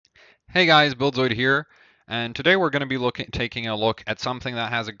Hey guys, buildzoid here, and today we're going to be taking a look at something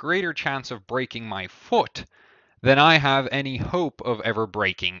that has a greater chance of breaking my foot than I have any hope of ever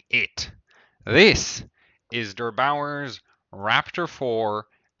breaking it. This is Der Bauer's Raptor 4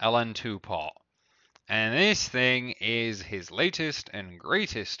 LN2 paw, and this thing is his latest and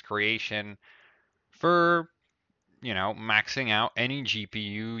greatest creation for, maxing out any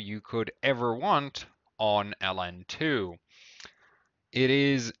GPU you could ever want on LN2. It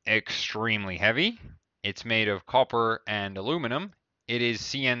is extremely heavy. It's made of copper and aluminum. It is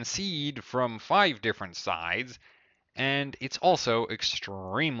CNC'd from 5 different sides, and it's also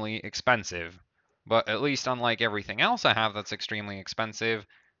extremely expensive. But at least unlike everything else I have that's extremely expensive,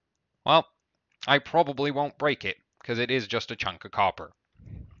 well, I probably won't break it, because it is just a chunk of copper.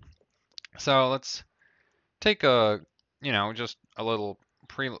 So let's take just a little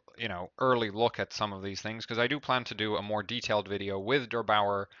early look at some of these things, because I do plan to do a more detailed video with Der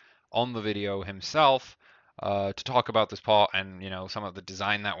Bauer on the video himself to talk about this paw and, some of the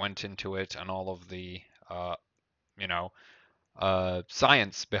design that went into it and all of the, you know,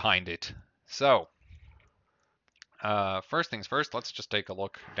 science behind it. So, first things first, let's just take a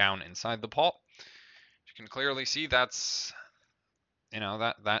look down inside the paw. You can clearly see that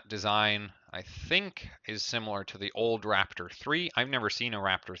design I think is similar to the old Raptor 3. I've never seen a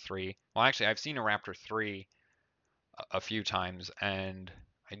Raptor 3. Well, actually, I've seen a Raptor 3 a few times, and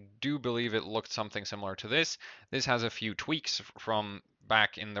I do believe it looked something similar to this. This has a few tweaks from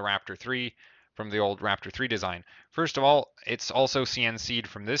back in the Raptor 3, from the old Raptor 3 design. First of all, it's also CNC'd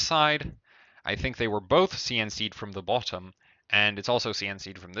from this side. I think they were both CNC'd from the bottom, and it's also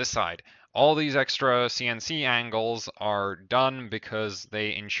CNC'd from this side. All these extra CNC angles are done because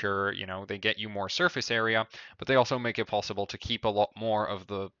they ensure, they get you more surface area, but they also make it possible to keep a lot more of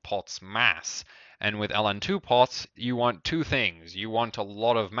the pot's mass. And with LN2 pots, you want two things. You want a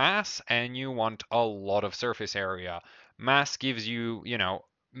lot of mass and you want a lot of surface area. Mass gives you,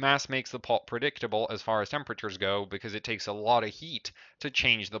 mass makes the pot predictable as far as temperatures go because it takes a lot of heat to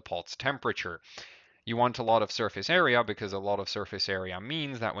change the pot's temperature. You want a lot of surface area because a lot of surface area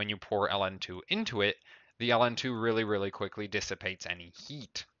means that when you pour LN2 into it, the LN2 really, really quickly dissipates any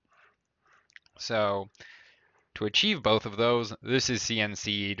heat. So to achieve both of those, this is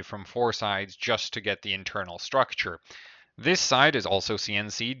CNC'd from 4 sides just to get the internal structure. This side is also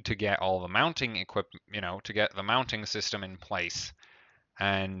CNC'd to get all the mounting to get the mounting system in place.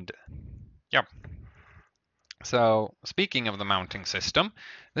 And yeah. So speaking of the mounting system,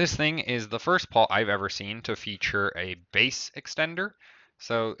 this thing is the first pot I've ever seen to feature a base extender.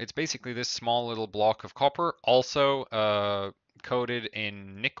 So it's basically this small little block of copper, also coated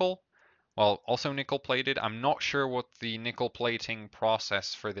in nickel. Well, also nickel plated. I'm not sure what the nickel plating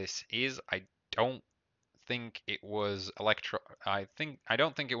process for this is. Don't think it was I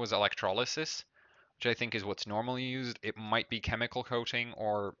don't think it was electrolysis, which I think is what's normally used. It might be chemical coating,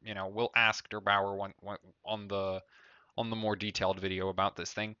 or we'll ask Der Bauer on the more detailed video about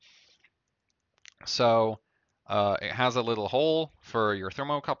this thing. So it has a little hole for your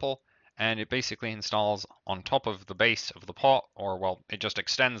thermocouple, and it basically installs on top of the base of the pot, or well, it just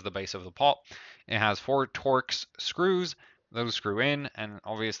extends the base of the pot. It has 4 Torx screws. Those screw in, and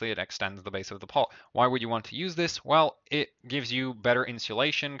obviously it extends the base of the pot. Why would you want to use this? Well, it gives you better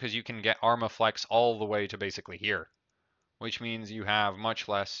insulation because you can get Armaflex all the way to basically here, which means you have much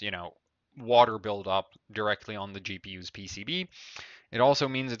less, water buildup directly on the GPU's PCB. It also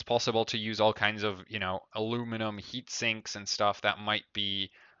means it's possible to use all kinds of, aluminum heat sinks and stuff that might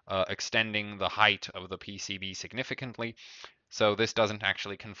be extending the height of the PCB significantly. So this doesn't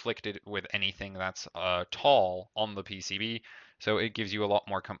actually conflict it with anything that's tall on the PCB. So it gives you a lot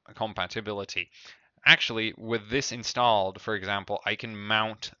more compatibility. Actually, with this installed, for example, I can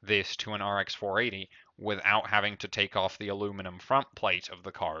mount this to an RX 480 without having to take off the aluminum front plate of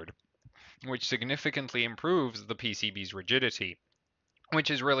the card, which significantly improves the PCB's rigidity, which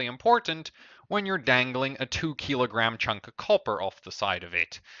is really important when you're dangling a 2 kilogram chunk of copper off the side of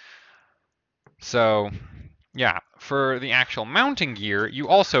it. So yeah, for the actual mounting gear, you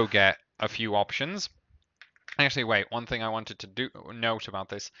also get a few options. Actually, wait, one thing I wanted to note about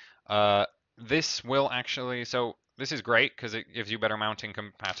this. This will actually, so this is great because it gives you better mounting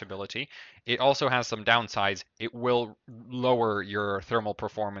compatibility. It also has some downsides. It will lower your thermal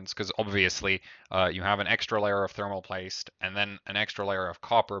performance because obviously you have an extra layer of thermal paste and then an extra layer of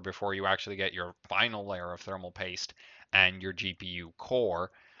copper before you actually get your final layer of thermal paste and your GPU core.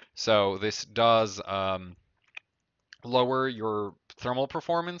 So this does lower your thermal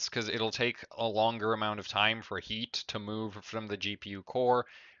performance because it'll take a longer amount of time for heat to move from the GPU core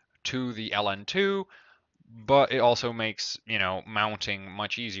to the LN2, but it also makes, mounting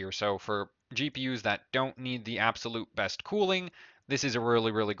much easier. So for GPUs that don't need the absolute best cooling, this is a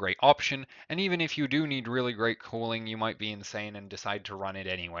really, really great option. And even if you do need really great cooling, you might be insane and decide to run it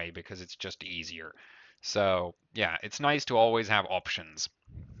anyway because it's just easier. So yeah, it's nice to always have options.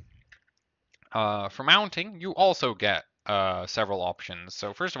 For mounting, you also get several options.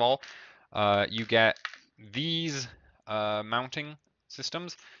 So first of all, you get these mounting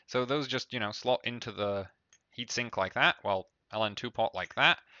systems. So those just, slot into the heatsink like that. Well, LN2 pot like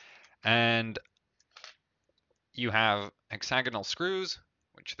that. And you have hexagonal screws,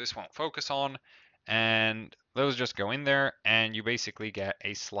 which this won't focus on. And those just go in there, and you basically get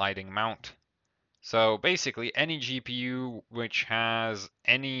a sliding mount. So basically, any GPU which has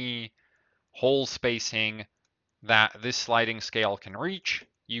any hole spacing that this sliding scale can reach,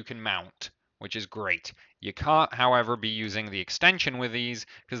 you can mount, which is great. You can't, however, be using the extension with these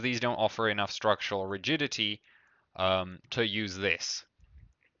because these don't offer enough structural rigidity to use this.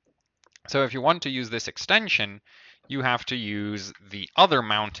 So if you want to use this extension, you have to use the other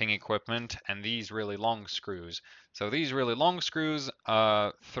mounting equipment and these really long screws. So these really long screws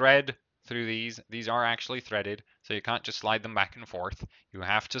thread through these. These are actually threaded, so you can't just slide them back and forth. You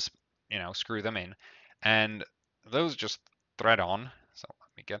have to, screw them in. And those just thread on. So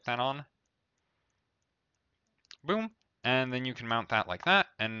let me get that on. Boom. And then you can mount that like that,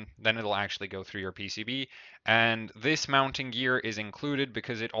 and then it'll actually go through your PCB. And this mounting gear is included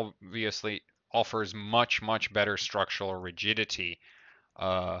because it obviously offers much, much better structural rigidity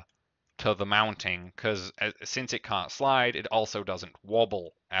to the mounting, because since it can't slide, it also doesn't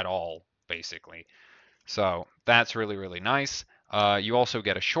wobble at all, basically. So that's really, really nice. You also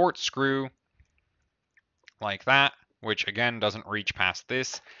get a short screw like that, which again doesn't reach past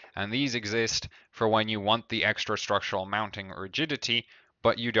this. And these exist for when you want the extra structural mounting rigidity,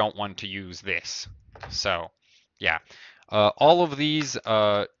 but you don't want to use this. So yeah, all of these,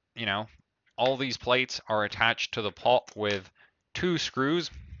 all these plates are attached to the pot with two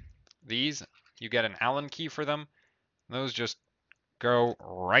screws. These, you get an Allen key for them. Those just go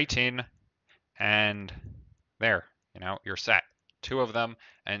right in and there, you're set. Two of them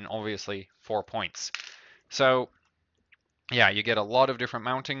and obviously 4 points. So yeah, you get a lot of different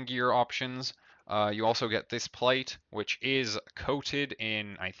mounting gear options. You also get this plate, which is coated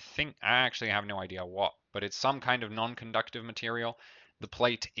in, I think, I actually have no idea what, but it's some kind of non-conductive material. The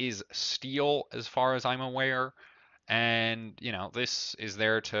plate is steel, as far as I'm aware, and this is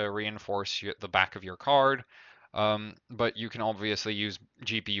there to reinforce the back of your card. But you can obviously use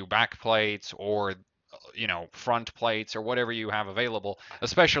GPU back plates or front plates or whatever you have available.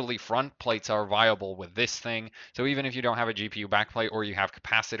 Especially front plates are viable with this thing. So even if you don't have a GPU backplate or you have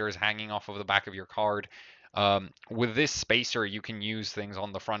capacitors hanging off of the back of your card, with this spacer you can use things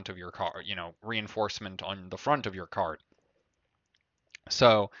on the front of your card, reinforcement on the front of your card.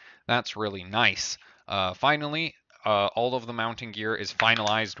 So that's really nice. Finally, all of the mounting gear is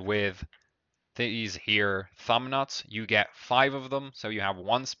finalized with these here thumb nuts. You get 5 of them, so you have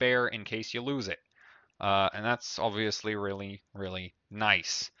one spare in case you lose it. And that's obviously really, really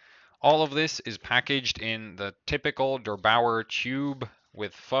nice. All of this is packaged in the typical Der Bauer tube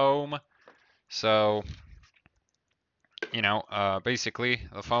with foam. So, basically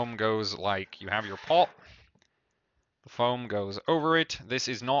the foam goes like you have your pot, the foam goes over it. This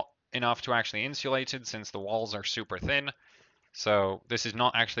is not enough to actually insulate it since the walls are super thin. So this is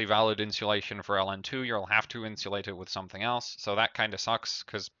not actually valid insulation for LN2. You'll have to insulate it with something else. So that kind of sucks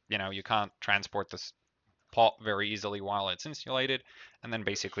because, you can't transport this pot very easily while it's insulated. And then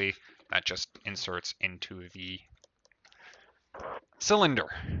basically that just inserts into the cylinder.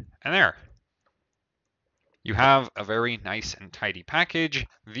 And there, you have a very nice and tidy package.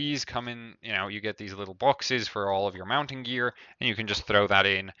 These come in, you get these little boxes for all of your mounting gear, and you can just throw that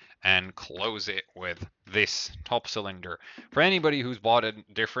in and close it with this top cylinder. For anybody who's bought a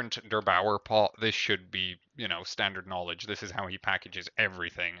different Der Bauer pot, this should be, standard knowledge. This is how he packages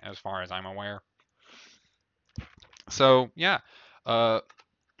everything, as far as I'm aware. So, yeah,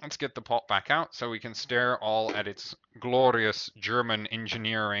 let's get the pot back out so we can stare all at its glorious German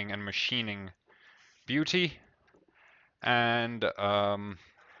engineering and machining beauty. And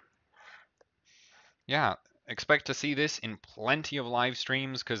yeah, expect to see this in plenty of live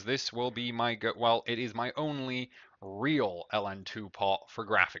streams because this will be well, it is my only real LN2 pot for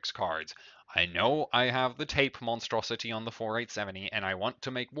graphics cards. I know I have the tape monstrosity on the 4870 and I want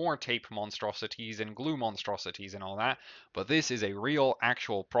to make more tape monstrosities and glue monstrosities and all that, but this is a real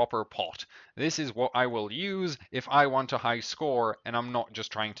actual proper pot. This is what I will use if I want a high score and I'm not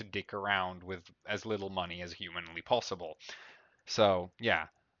just trying to dick around with as little money as humanly possible. So yeah,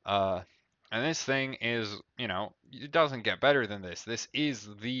 And this thing is, it doesn't get better than this. This is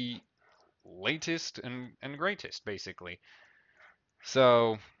the latest and greatest, basically.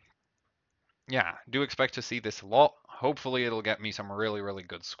 So, yeah, do expect to see this a lot. Hopefully, it'll get me some really, really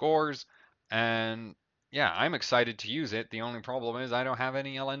good scores. And yeah, I'm excited to use it. The only problem is I don't have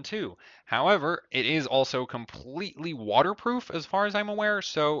any LN2. However, it is also completely waterproof as far as I'm aware,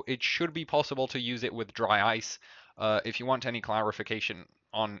 so it should be possible to use it with dry ice. If you want any clarification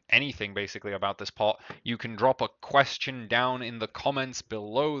on anything basically about this pot, you can drop a question down in the comments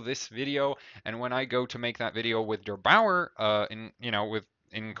below this video. And when I go to make that video with Der8auer,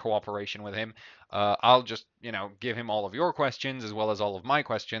 in cooperation with him, I'll just, give him all of your questions as well as all of my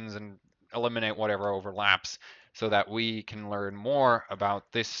questions and eliminate whatever overlaps so that we can learn more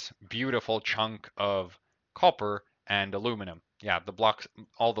about this beautiful chunk of copper and aluminum. Yeah,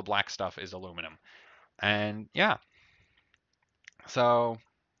 all the black stuff is aluminum. And yeah, so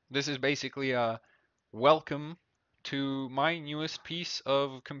this is basically a welcome to my newest piece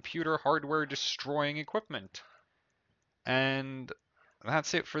of computer hardware destroying equipment. And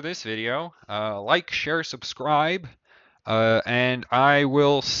that's it for this video. Like, share, subscribe, and I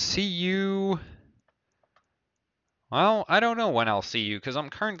will see you. Well, I don't know when I'll see you because I'm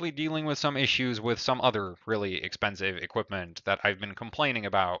currently dealing with some issues with some other really expensive equipment that I've been complaining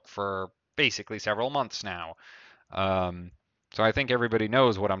about for basically several months now. Um, so I think everybody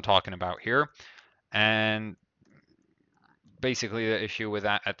knows what I'm talking about here. And basically, the issue with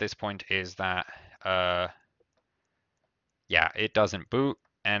that at this point is that uh, yeah, it doesn't boot.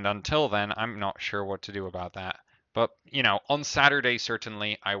 And until then, I'm not sure what to do about that. But, on Saturday,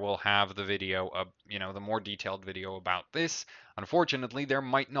 certainly, I will have the video, the more detailed video about this. Unfortunately, there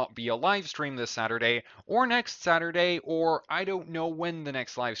might not be a live stream this Saturday or next Saturday, or I don't know when the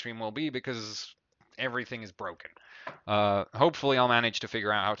next live stream will be because everything is broken. Hopefully, I'll manage to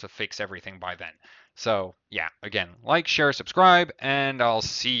figure out how to fix everything by then. So, yeah, again, like, share, subscribe, and I'll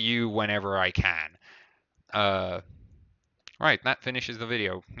see you whenever I can. Right, that finishes the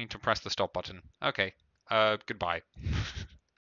video. Need to press the stop button. Okay, goodbye.